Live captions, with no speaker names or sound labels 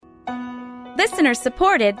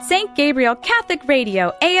Listener-supported St. Gabriel Catholic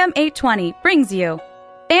Radio AM 820 brings you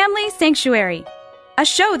Family Sanctuary, a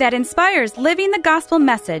show that inspires living the gospel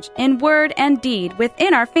message in word and deed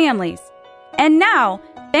within our families. And now,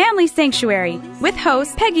 Family Sanctuary with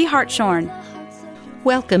host Peggy Hartshorn.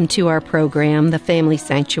 Welcome to our program, The Family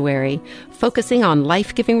Sanctuary, focusing on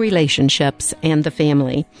life-giving relationships and the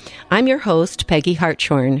family. I'm your host, Peggy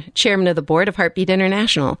Hartshorn, chairman of the board of Heartbeat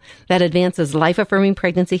International, that advances life-affirming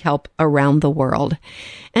pregnancy help around the world.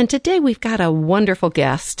 And today we've got a wonderful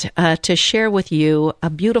guest to share with you a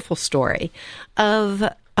beautiful story of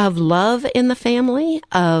love in the family,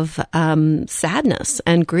 of sadness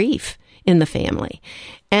and grief in the family,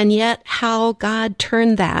 and yet how God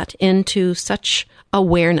turned that into such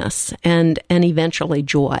awareness and eventually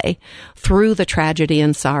joy through the tragedy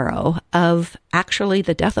and sorrow of actually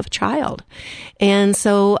the death of a child. And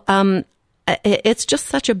so it's just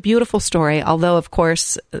such a beautiful story, although, of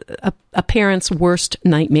course, a parent's worst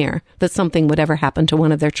nightmare that something would ever happen to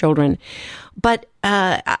one of their children. But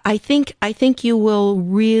I think you will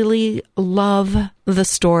really love the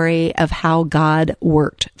story of how God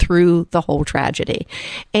worked through the whole tragedy.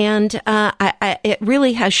 And it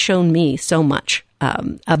really has shown me so much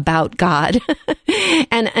about God.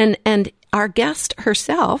 and our guest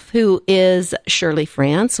herself, who is Shirley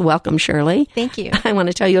France. Welcome, Shirley. Thank you. I want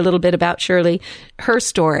to tell you a little bit about Shirley. Her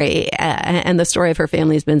story and the story of her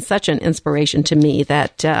family has been such an inspiration to me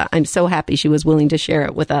that I'm so happy she was willing to share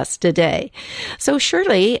it with us today. So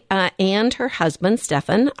Shirley and her husband,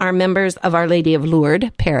 Stephan, are members of Our Lady of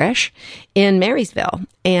Lourdes Parish in Marysville.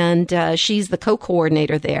 And she's the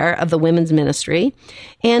co-coordinator there of the women's ministry.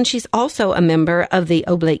 And she's also a member of the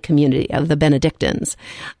Oblate community of the Benedictines.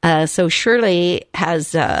 So Shirley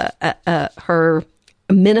has her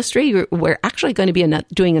ministry. We're actually going to be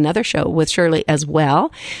doing another show with Shirley as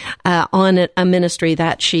well on a ministry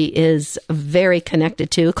that she is very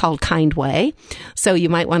connected to called Kind Way. So you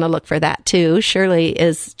might want to look for that too. Shirley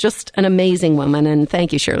is just an amazing woman. And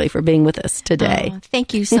thank you, Shirley, for being with us today. Oh,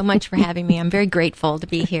 thank you so much for having me. I'm very grateful to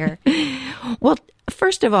be here. Well,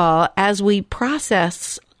 first of all, as we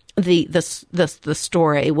process the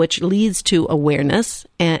story, which leads to awareness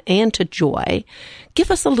and to joy,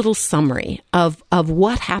 give us a little summary of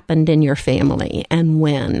what happened in your family and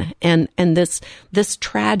when, and this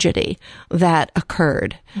tragedy that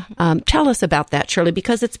occurred. Mm-hmm. Tell us about that, Shirley,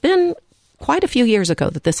 because it's been quite a few years ago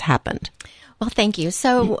that this happened. Well, thank you.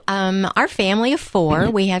 So our family of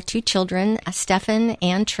four, we have two children, Stephan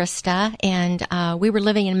and Trista, and we were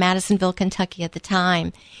living in Madisonville, Kentucky at the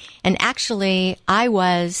time. And actually, I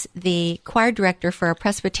was the choir director for a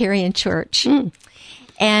Presbyterian church.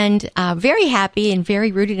 And very happy and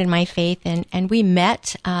very rooted in my faith. And we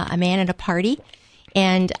met a man at a party,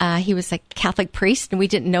 and he was a Catholic priest, and we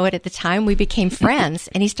didn't know it at the time. We became friends,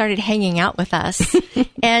 and he started hanging out with us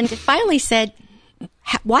and finally said,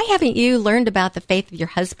 "Why haven't you learned about the faith of your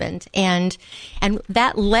husband?" And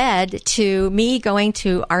that led to me going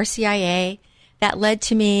to RCIA. That led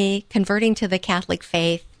to me converting to the Catholic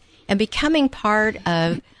faith and becoming part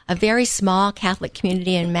of a very small Catholic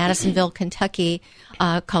community in Madisonville, Kentucky,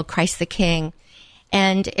 called Christ the King.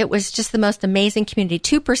 And it was just the most amazing community.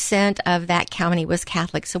 2% of that county was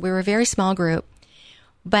Catholic, so we were a very small group.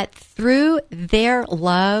 But through their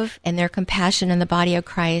love and their compassion in the body of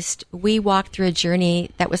Christ, we walked through a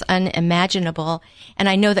journey that was unimaginable. And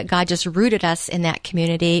I know that God just rooted us in that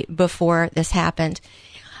community before this happened.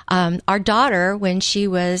 Our daughter, when she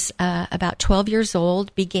was about 12 years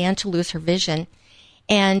old, began to lose her vision.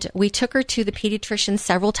 And we took her to the pediatrician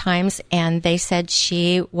several times, and they said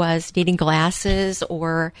she was needing glasses,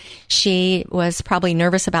 or she was probably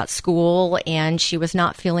nervous about school and she was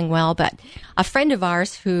not feeling well. But a friend of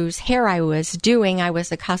ours whose hair I was doing, I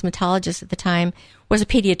was a cosmetologist at the time, was a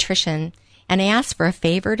pediatrician. And I asked for a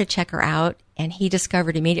favor to check her out, and he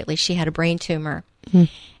discovered immediately she had a brain tumor.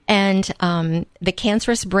 And the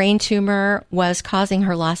cancerous brain tumor was causing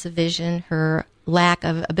her loss of vision, her lack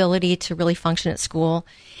of ability to really function at school.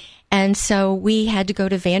 And so we had to go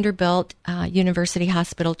to Vanderbilt University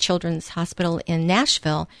Hospital, Children's Hospital in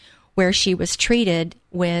Nashville, where she was treated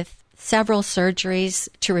with several surgeries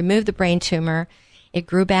to remove the brain tumor. It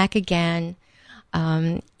grew back again.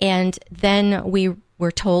 And then we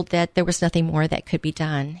were told that there was nothing more that could be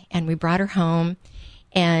done. And we brought her home.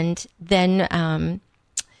 And then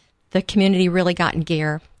the community really got in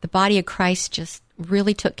gear. The body of Christ just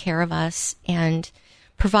really took care of us and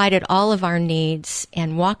provided all of our needs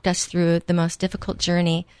and walked us through the most difficult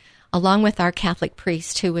journey, along with our Catholic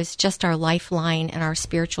priest, who was just our lifeline and our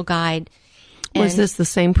spiritual guide. Was this the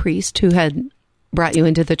same priest who had brought you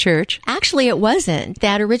into the church. Actually, it wasn't.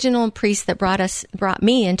 That original priest that brought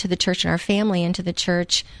me into the church and our family into the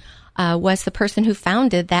church was the person who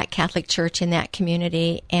founded that Catholic church in that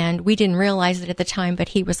community. And we didn't realize it at the time, but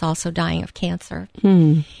he was also dying of cancer.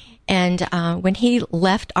 And when he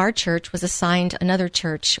left our church, was assigned another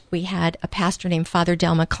church, we had a pastor named Father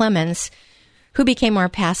Delma Clemens, who became our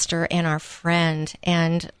pastor and our friend.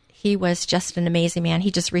 And he was just an amazing man.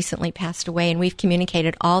 He just recently passed away, and we've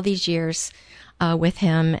communicated all these years with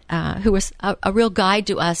him, who was a real guide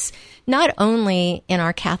to us, not only in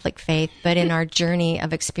our Catholic faith, but in our journey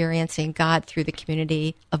of experiencing God through the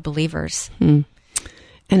community of believers. And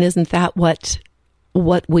isn't that what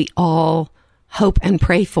we all hope and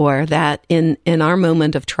pray for, that in our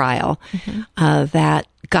moment of trial, that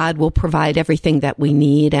God will provide everything that we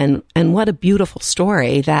need? And what a beautiful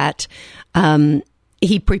story that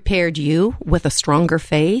He prepared you with a stronger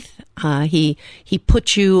faith. He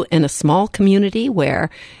put you in a small community where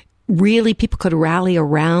really people could rally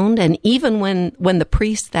around. And even when the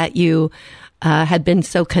priest that you had been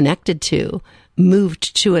so connected to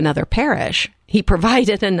moved to another parish, He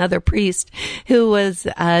provided another priest who was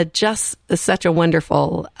just such a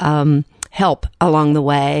wonderful help along the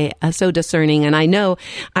way, so discerning. And I know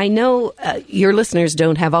your listeners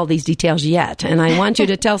don't have all these details yet, and I want you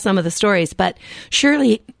to tell some of the stories, but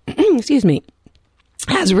Shirley, excuse me,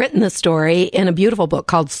 has written the story in a beautiful book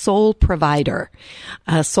called Soul Provider.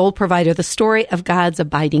 Soul Provider, the story of God's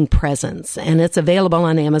abiding presence. And it's available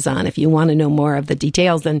on Amazon if you want to know more of the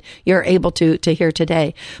details than you're able to hear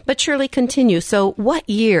today. But Shirley, continue. So what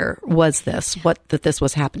year was this, that this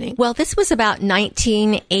was happening? Well, this was about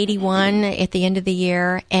 1981 at the end of the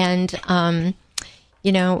year. And,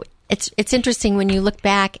 it's interesting when you look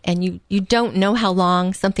back and you don't know how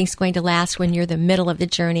long something's going to last when you're in the middle of the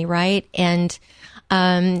journey, right? And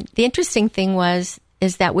the interesting thing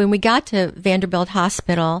is that when we got to Vanderbilt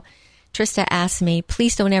Hospital, Trista asked me,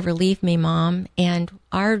 "Please don't ever leave me, Mom." And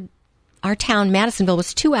our town, Madisonville,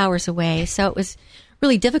 was 2 hours away, so it was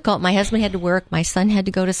really difficult. My husband had to work, my son had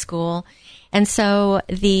to go to school, and so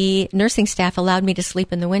the nursing staff allowed me to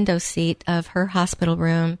sleep in the window seat of her hospital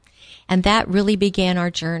room, and that really began our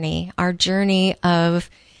journey of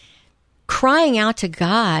crying out to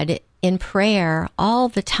God in prayer all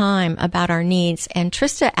the time about our needs. And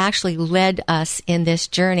Trista actually led us in this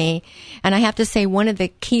journey. And I have to say, one of the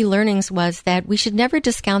key learnings was that we should never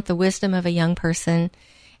discount the wisdom of a young person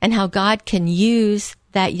and how God can use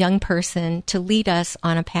that young person to lead us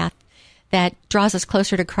on a path that draws us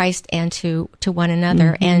closer to Christ and to one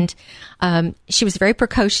another. And she was very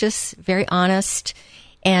precocious, very honest,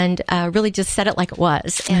 and really just said it like it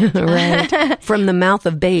was. And, right. From the mouth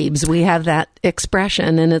of babes, we have that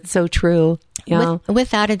expression, and it's so true. Yeah.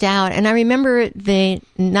 Without a doubt. And I remember the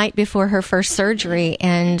night before her first surgery,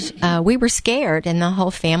 and we were scared, and the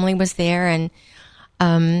whole family was there,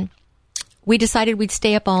 and we decided we'd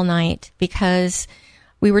stay up all night because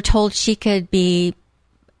we were told she could be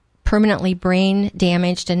permanently brain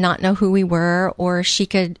damaged and not know who we were, or she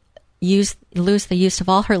could lose the use of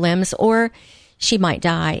all her limbs, or she might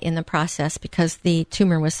die in the process because the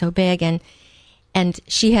tumor was so big. And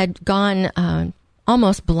she had gone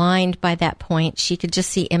almost blind by that point. She could just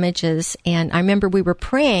see images. And I remember we were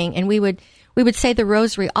praying, and we would say the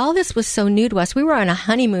rosary. All this was so new to us. We were on a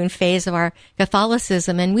honeymoon phase of our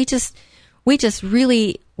Catholicism, and we just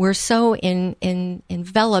really were so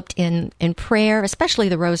enveloped in prayer, especially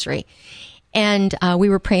the rosary. And we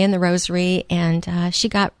were praying the rosary, and she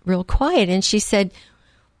got real quiet, and she said,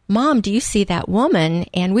 "Mom, do you see that woman?"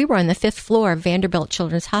 And we were on the 5th floor of Vanderbilt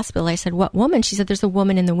Children's Hospital. I said, "What woman?" She said, "There's a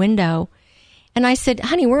woman in the window." And I said,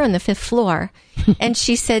 "Honey, we're on the 5th floor." And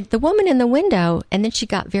she said, "The woman in the window." And then she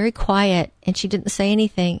got very quiet, and she didn't say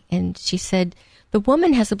anything. And she said, "The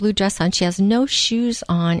woman has a blue dress on. She has no shoes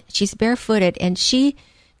on. She's barefooted. And she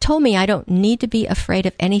told me I don't need to be afraid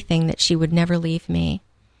of anything, that she would never leave me."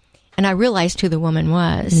 And I realized who the woman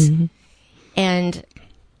was.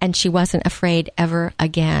 And she wasn't afraid ever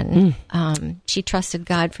again. She trusted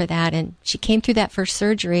God for that. And she came through that first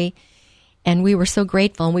surgery, and we were so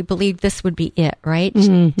grateful, and we believed this would be it, right?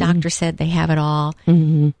 Doctor said they have it all.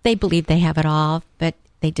 They believed they have it all, but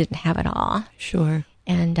they didn't have it all. Sure.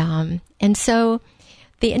 And so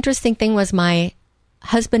the interesting thing was my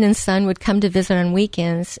husband and son would come to visit on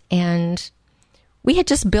weekends, and we had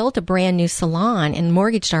just built a brand new salon and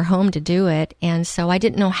mortgaged our home to do it. And so I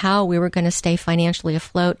didn't know how we were going to stay financially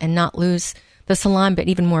afloat and not lose the salon, but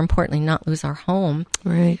even more importantly, not lose our home.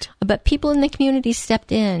 Right. But people in the community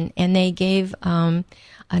stepped in, and they gave an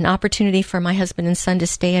opportunity for my husband and son to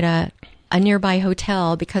stay at a nearby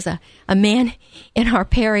hotel because a man in our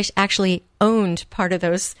parish actually owned part of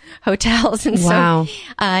those hotels. And wow.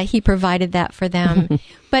 so he provided that for them.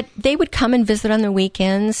 But they would come and visit on the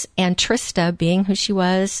weekends. And Trista, being who she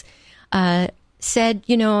was, said,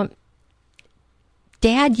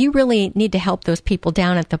 Dad, you really need to help those people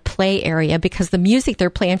down at the play area because the music they're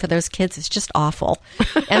playing for those kids is just awful.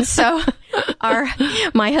 And so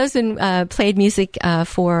my husband played music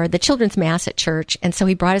for the children's mass at church. And so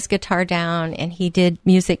he brought his guitar down and he did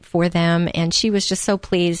music for them. And she was just so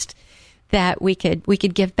pleased that we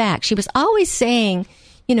could give back. She was always saying,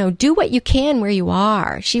 do what you can where you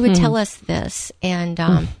are. She would tell us this. And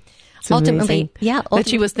ultimately, that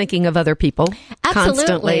she was thinking of other people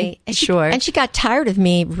constantly. And sure. And she got tired of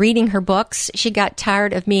me reading her books. She got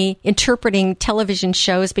tired of me interpreting television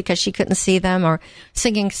shows because she couldn't see them, or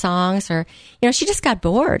singing songs, or, she just got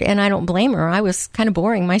bored. And I don't blame her. I was kind of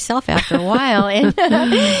boring myself after a while. And,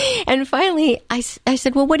 and finally I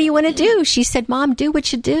said, well, what do you want to do? She said, Mom, do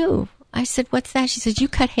what you do. I said, what's that? She said, you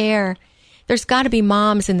cut hair. There's got to be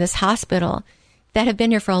moms in this hospital that have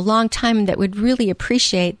been here for a long time and that would really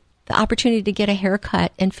appreciate the opportunity to get a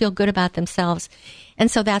haircut and feel good about themselves.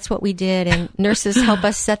 And so that's what we did. And nurses help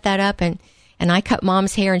us set that up. And I cut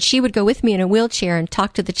Mom's hair. And she would go with me in a wheelchair and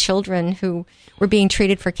talk to the children who were being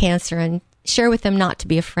treated for cancer and share with them not to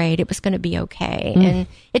be afraid. It was going to be okay. And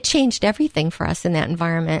it changed everything for us in that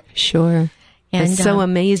environment. Sure. And it's so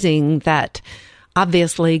amazing that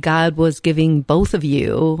obviously God was giving both of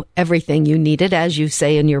you everything you needed, as you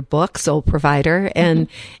say in your book, Soul Provider. And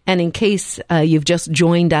in case you've just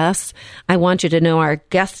joined us, I want you to know our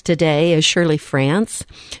guest today is Shirley France,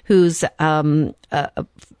 who's a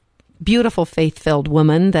beautiful faith-filled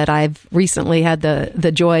woman that I've recently had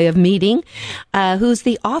the joy of meeting, who's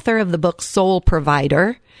the author of the book Soul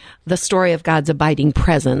Provider, The Story of God's Abiding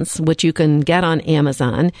Presence, which you can get on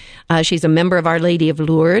Amazon. She's a member of Our Lady of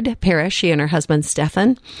Lourdes Parish, she and her husband,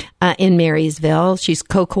 Stephan, in Marysville. She's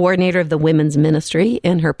co-coordinator of the women's ministry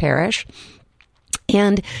in her parish.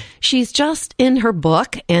 And she's just in her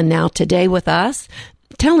book, and now today with us,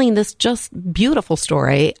 telling this just beautiful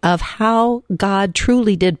story of how God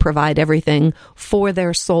truly did provide everything for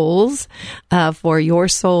their souls, for your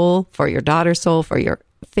soul, for your daughter's soul, for your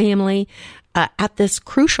family, at this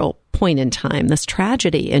crucial point in time, this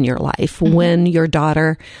tragedy in your life when your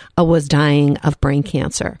daughter was dying of brain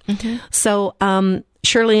cancer. So,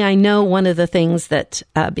 Shirley, I know one of the things that,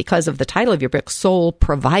 because of the title of your book, Soul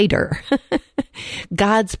Provider,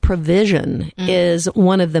 God's provision is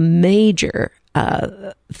one of the major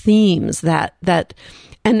themes that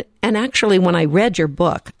and actually when I read your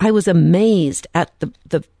book, I was amazed at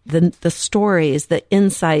the stories, the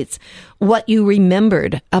insights, what you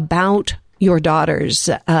remembered about your daughter's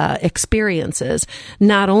experiences,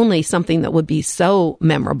 not only something that would be so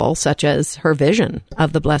memorable, such as her vision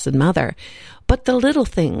of the Blessed Mother, but the little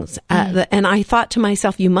things. And I thought to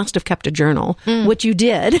myself, you must have kept a journal, which you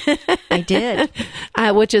did. I did.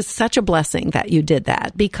 Which is such a blessing that you did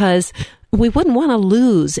that, because we wouldn't want to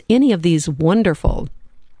lose any of these wonderful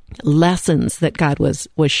lessons that God was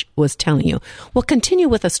telling you. Well, continue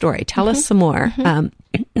with a story. Tell us some more.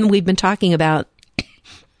 We've been talking about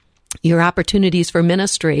your opportunities for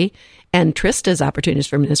ministry and Trista's opportunities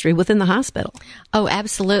for ministry within the hospital. Oh,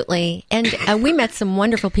 absolutely. And we met some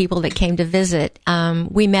wonderful people that came to visit.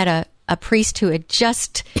 We met a priest who had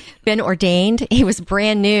just been ordained. He was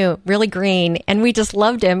brand new, really green, and we just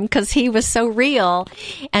loved him because he was so real.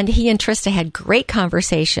 And he and Trista had great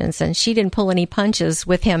conversations, and she didn't pull any punches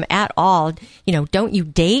with him at all. Don't you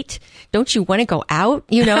date? Don't you want to go out?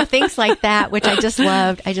 Things like that, which I just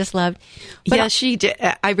loved. But yeah, she did.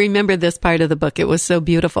 I remember this part of the book. It was so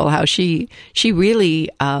beautiful how she really,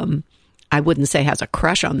 I wouldn't say has a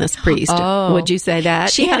crush on this priest. Oh. Would you say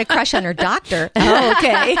that? She had a crush on her doctor. Oh,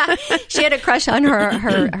 okay. She had a crush on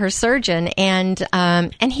her surgeon, and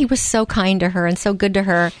he was so kind to her and so good to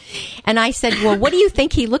her. And I said, well, what do you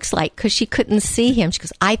think he looks like? Because she couldn't see him. She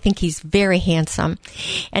goes, I think he's very handsome.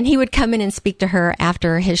 And he would come in and speak to her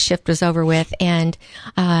after his shift was over with. And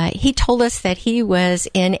he told us that he was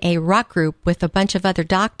in a rock group with a bunch of other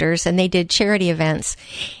doctors, and they did charity events.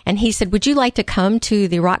 And he said, would you like to come to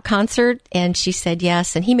the rock concert? And she said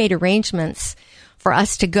yes. And he made arrangements for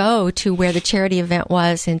us to go to where the charity event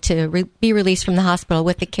was and to be released from the hospital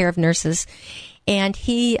with the care of nurses. And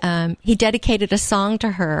he dedicated a song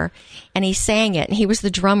to her, and he sang it, and he was the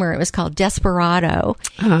drummer. It was called Desperado.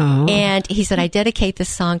 Oh. And he said, I dedicate this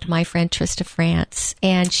song to my friend Trista France.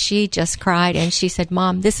 And she just cried, and she said,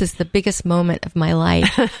 Mom, this is the biggest moment of my life.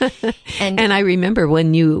 And I remember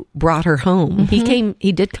when you brought her home.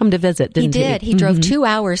 He did come to visit, didn't he? He did. He drove 2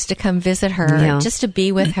 hours to come visit her, just to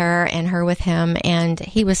be with her and her with him. And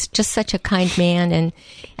he was just such a kind man,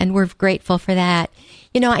 and we're grateful for that.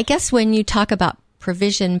 You know, I guess when you talk about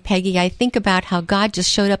provision, Peggy, I think about how God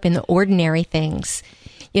just showed up in the ordinary things.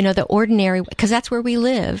 You know, the ordinary, because that's where we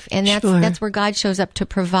live, and that's where God shows up to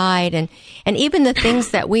provide. And even the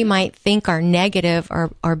things that we might think are negative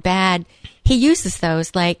or bad, He uses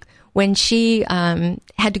those. Like when she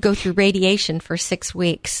had to go through radiation for 6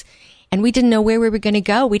 weeks, and we didn't know where we were going to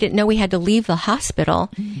go. We didn't know we had to leave the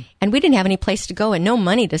hospital, and we didn't have any place to go and no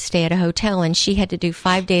money to stay at a hotel. And she had to do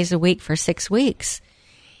 5 days a week for 6 weeks.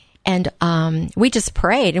 And we just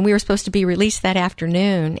prayed, and we were supposed to be released that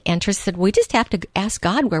afternoon. And Trish said, we just have to ask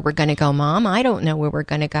God where we're going to go, Mom. I don't know where we're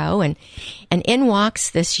going to go. And in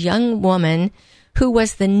walks this young woman who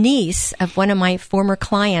was the niece of one of my former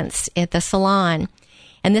clients at the salon.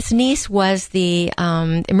 And this niece was the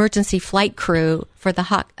emergency flight crew for the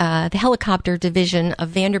helicopter division of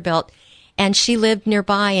Vanderbilt. And she lived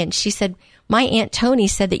nearby, and she said, my Aunt Tony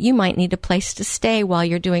said that you might need a place to stay while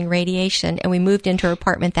you're doing radiation. And we moved into her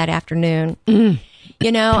apartment that afternoon.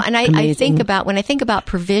 You know, and I think about, when I think about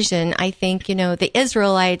provision, I think, you know, the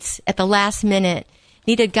Israelites at the last minute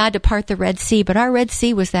needed God to part the Red Sea, but our Red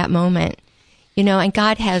Sea was that moment. You know, and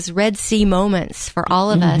God has Red Sea moments for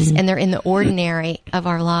all of us, and they're in the ordinary of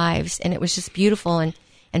our lives. And it was just beautiful and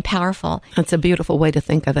powerful. That's a beautiful way to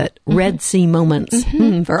think of it. Red Sea moments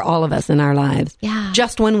for all of us in our lives. Yeah.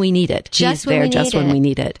 Just when we need it. He's there just when we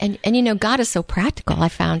need it. And you know, God is so practical, I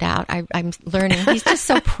found out. I'm learning. He's just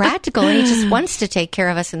so practical, and He just wants to take care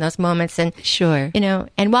of us in those moments. And sure. You know,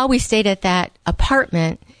 and while we stayed at that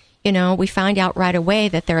apartment, you know, we found out right away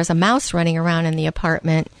that there was a mouse running around in the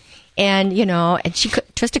apartment. And, you know, and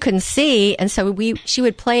Trista couldn't see. And so she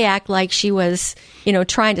would play act like she was, you know,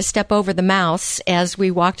 trying to step over the mouse as we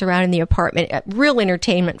walked around in the apartment. Real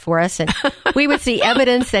entertainment for us. And we would see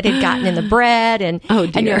evidence that had gotten in the bread. And, oh,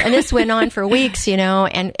 dear. And this went on for weeks, you know,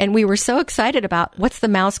 and we were so excited about what's the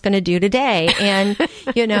mouse going to do today. And,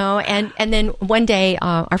 you know, and then one day,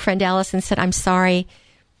 our friend Allison said, I'm sorry,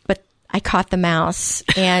 but I caught the mouse.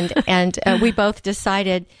 And we both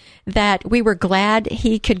decided that we were glad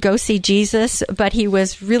he could go see Jesus, but he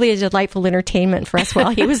was really a delightful entertainment for us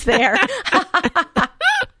while he was there.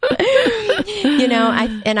 You know,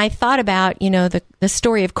 I thought about, you know, the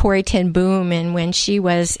story of Corrie ten Boom, and when she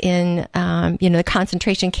was in, you know, the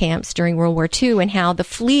concentration camps during World War II, and how the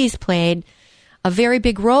fleas played a very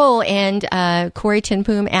big role. And Corrie ten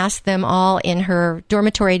Boom asked them all in her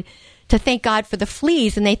dormitory to thank God for the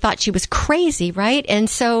fleas, and they thought she was crazy, right? And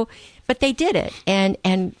so, but they did it,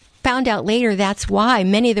 and found out later that's why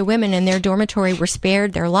many of the women in their dormitory were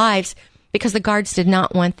spared their lives, because the guards did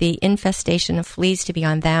not want the infestation of fleas to be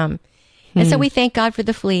on them. And so we thank God for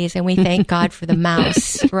the fleas, and we thank God for the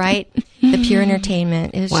mouse, right? The pure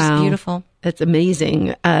entertainment. It was just beautiful. It's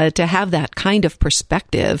amazing to have that kind of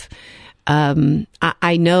perspective.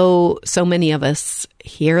 I know so many of us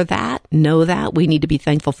hear that, know that. We need to be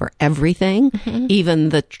thankful for everything, even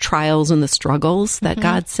the trials and the struggles that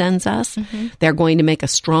God sends us. They're going to make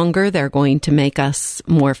us stronger. They're going to make us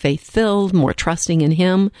more faith-filled, more trusting in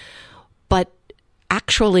Him. But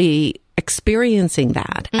actually experiencing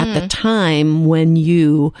that at the time when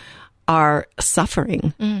you are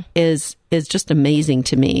suffering is just amazing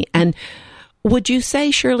to me. And would you say,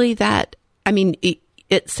 Shirley, that, I mean,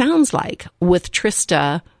 it sounds like with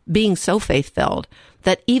Trista being so faith-filled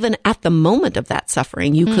that even at the moment of that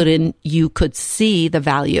suffering, you could see the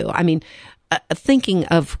value. I mean, thinking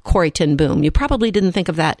of Corrie ten Boom, you probably didn't think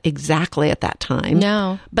of that exactly at that time.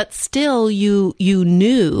 No. But still, you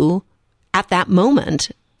knew at that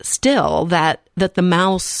moment still that the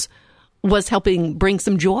mouse was helping bring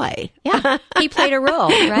some joy. Yeah, he played a role,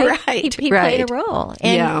 right? Right, He played a role.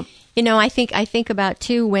 And, you know, I think about,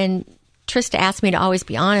 too, when Trista asked me to always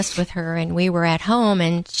be honest with her, and we were at home,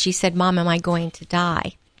 and she said, Mom, am I going to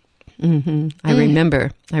die? I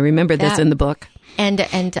remember this in the book.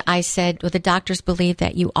 And I said, well, the doctors believe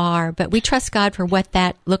that you are, but we trust God for what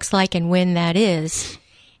that looks like and when that is.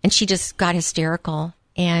 And she just got hysterical.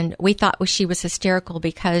 And we thought she was hysterical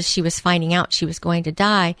because she was finding out she was going to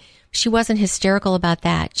die. She wasn't hysterical about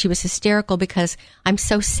that. She was hysterical because I'm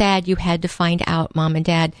so sad you had to find out, Mom and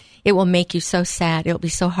Dad. It will make you so sad. It'll be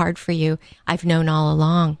so hard for you. I've known all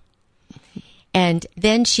along. And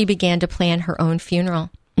then she began to plan her own funeral.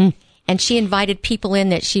 And she invited people in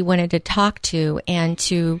that she wanted to talk to and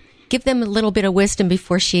to give them a little bit of wisdom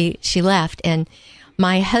before she left. And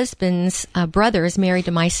my husband's brother is married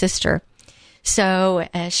to my sister. So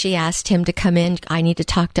she asked him to come in. I need to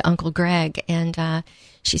talk to Uncle Greg. And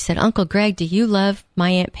she said, Uncle Greg, do you love my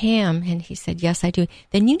Aunt Pam? And he said, yes, I do.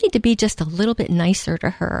 Then you need to be just a little bit nicer to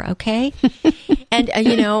her, okay? And,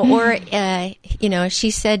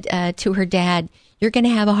 she said to her dad, you're going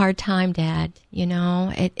to have a hard time, Dad.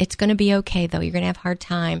 It's going to be okay, though. You're going to have a hard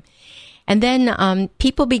time. And then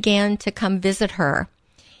people began to come visit her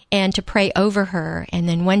and to pray over her. And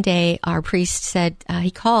then one day our priest said,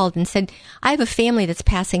 he called and said, I have a family that's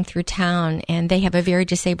passing through town and they have a very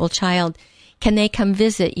disabled child. Can they come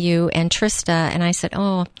visit you and Trista? And I said,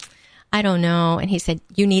 oh, I don't know. And he said,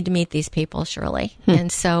 you need to meet these people, Shirley.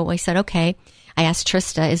 And so I said, okay. I asked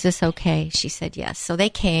Trista, is this okay? She said, yes. So they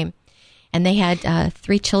came and they had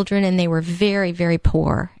 3 children and they were very, very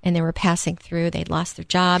poor and they were passing through. They'd lost their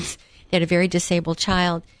jobs. They had a very disabled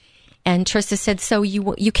child. And Trista said, so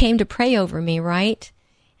you came to pray over me, right?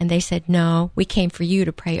 And they said, no, we came for you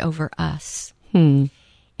to pray over us.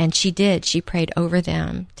 And she did. She prayed over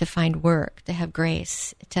them to find work, to have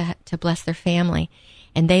grace, to bless their family.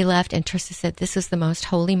 And they left, and Trista said, this is the most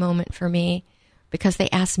holy moment for me because they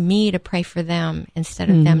asked me to pray for them instead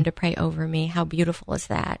of them to pray over me. How beautiful is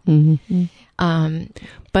that?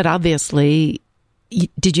 But obviously,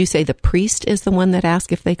 did you say the priest is the one that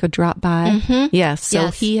asked if they could drop by? Yes. So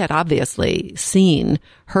he had obviously seen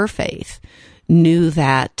her faith, knew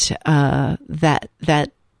that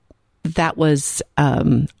that was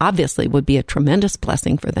obviously would be a tremendous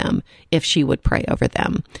blessing for them if she would pray over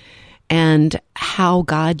them, and how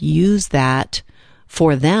God used that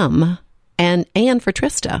for them and for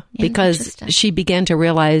Trista, because she began to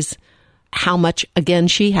realize how much again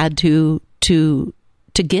she had to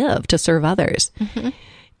give to serve others,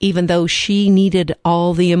 even though she needed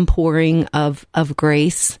all the impouring of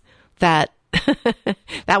grace that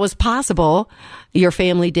that was possible. Your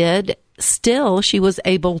family did. Still, she was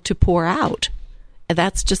able to pour out.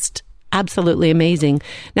 That's just absolutely amazing.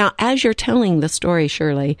 Now, as you're telling the story,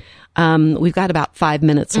 Shirley, we've got about 5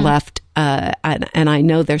 minutes left, and I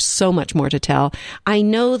know there's so much more to tell. I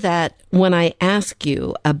know that when I ask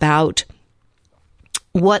you about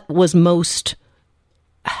what was most,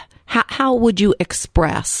 how would you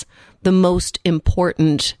express the most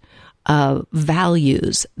important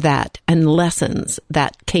values that and lessons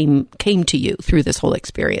that came to you through this whole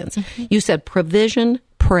experience? You said provision,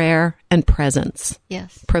 prayer, and presence.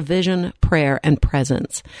 Yes. Provision, prayer, and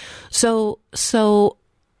presence. So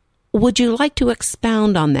would you like to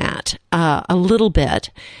expound on that a little bit?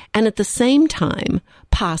 And at the same time,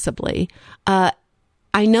 possibly,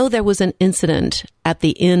 I know there was an incident at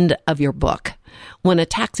the end of your book when a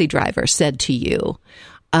taxi driver said to you,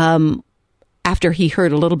 after he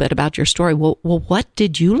heard a little bit about your story, well, what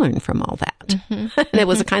did you learn from all that? And it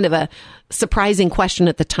was a kind of a surprising question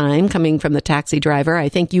at the time coming from the taxi driver. I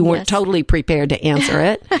think you weren't totally prepared to answer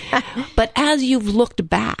it. But as you've looked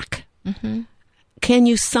back, can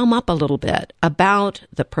you sum up a little bit about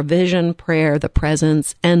the provision, prayer, the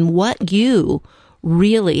presence, and what you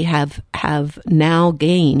really have now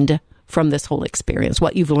gained from this whole experience,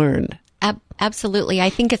 what you've learned? Absolutely.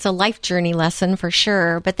 I think it's a life journey lesson for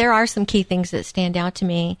sure, but there are some key things that stand out to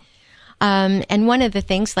me. And one of the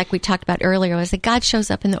things, like we talked about earlier, is that God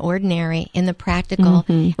shows up in the ordinary, in the practical.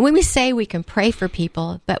 And when we say we can pray for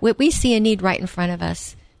people, but when we see a need right in front of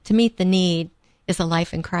us, to meet the need is a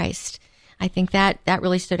life in Christ. I think that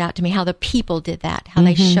really stood out to me, how the people did that, how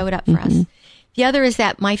they showed up for us. The other is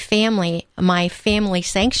that my family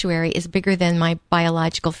sanctuary is bigger than my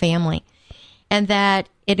biological family, and that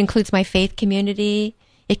it includes my faith community.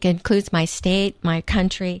 It includes my state, my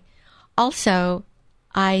country. Also,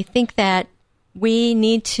 I think that we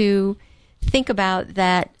need to think about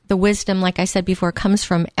that the wisdom, like I said before, comes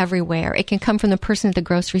from everywhere. It can come from the person at the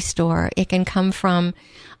grocery store. It can come from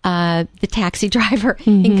the taxi driver. It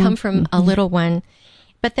can come from a little one.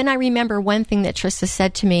 But then I remember one thing that Trista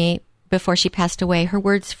said to me before she passed away. Her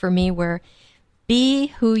words for me were, be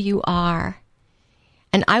who you are.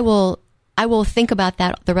 And I will think about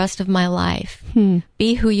that the rest of my life.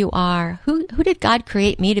 Be who you are. Who did God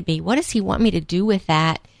create me to be? What does he want me to do with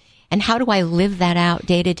that? And how do I live that out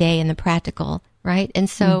day to day in the practical, right? And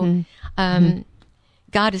so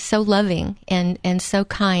God is so loving and so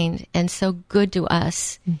kind and so good to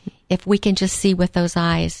us. If we can just see with those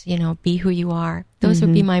eyes, be who you are. Those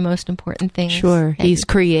would be my most important things. Sure. He's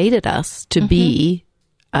created us to be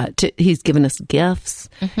he's given us gifts.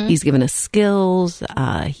 He's given us skills.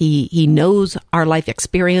 He knows our life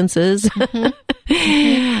experiences.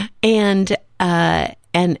 And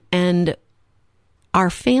And our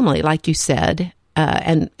family, like you said,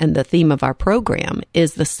 and the theme of our program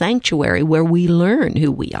is the sanctuary where we learn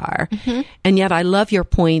who we are. Mm-hmm. And yet I love your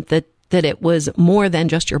point that it was more than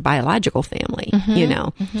just your biological family,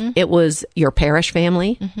 mm-hmm. It was your parish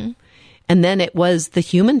family. Mm-hmm. And then it was the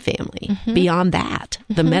human family. Mm-hmm. Beyond that,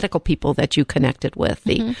 mm-hmm. the medical people that you connected with,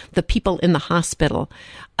 the people in the hospital.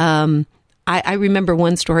 I remember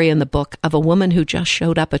one story in the book of a woman who just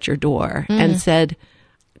showed up at your door and said,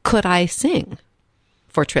 "Could I sing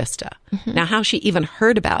for Trista?" Mm-hmm. Now, how she even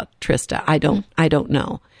heard about Trista, I don't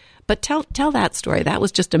know. But tell that story. That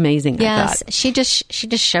was just amazing. Yes, I thought. she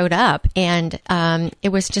just showed up, and it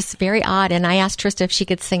was just very odd. And I asked Trista if she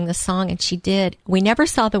could sing the song, and she did. We never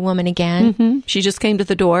saw the woman again. Mm-hmm. She just came to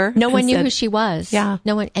the door. No one knew who she was. Yeah,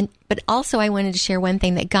 no one. But also, I wanted to share one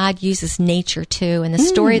thing that God uses nature too, and the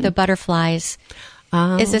story of the butterflies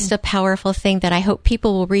is just a powerful thing that I hope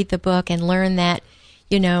people will read the book and learn that.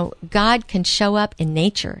 God can show up in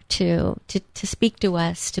nature to speak to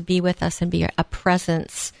us, to be with us, and be a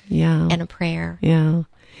presence and a prayer. Yeah.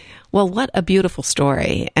 Well, what a beautiful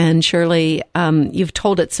story. And Shirley, you've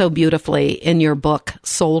told it so beautifully in your book,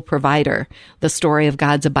 Soul Provider, the story of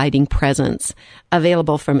God's abiding presence,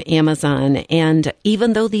 available from Amazon. And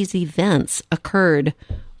even though these events occurred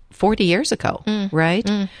 40 years ago, right?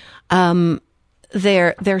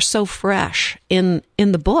 They're so fresh in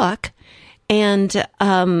the book. And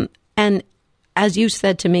as you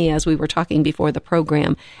said to me as we were talking before the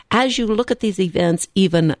program, as you look at these events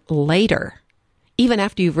even later, even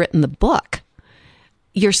after you've written the book,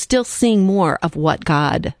 you're still seeing more of what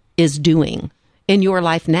God is doing in your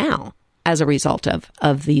life now as a result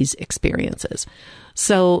of these experiences.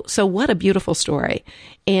 So what a beautiful story.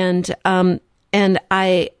 And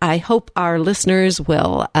I hope our listeners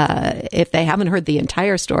will, if they haven't heard the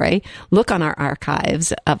entire story, look on our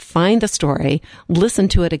archives, find the story, listen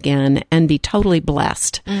to it again, and be totally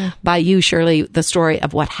blessed by you, Shirley, the story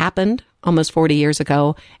of what happened almost 40 years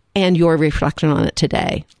ago and your reflection on it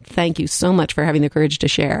today. Thank you so much for having the courage to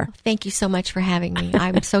share. Thank you so much for having me.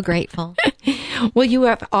 I'm so grateful. Well, you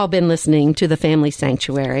have all been listening to The Family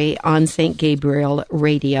Sanctuary on St. Gabriel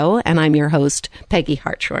Radio, and I'm your host, Peggy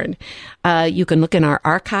Hartshorn. You can look in our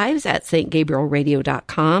archives at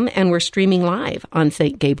stgabrielradio.com, and we're streaming live on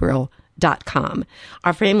stgabriel.com.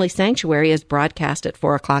 Our Family Sanctuary is broadcast at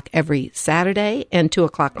 4 o'clock every Saturday and 2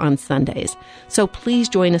 o'clock on Sundays. So please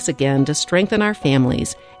join us again to strengthen our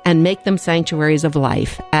families and make them sanctuaries of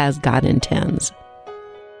life as God intends.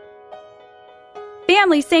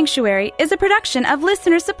 Family Sanctuary is a production of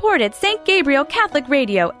listener-supported St. Gabriel Catholic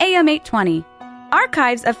Radio, AM 820.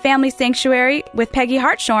 Archives of Family Sanctuary with Peggy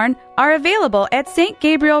Hartshorn are available at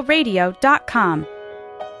stgabrielradio.com.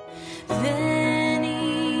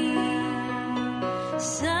 Veni,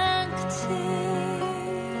 Sancte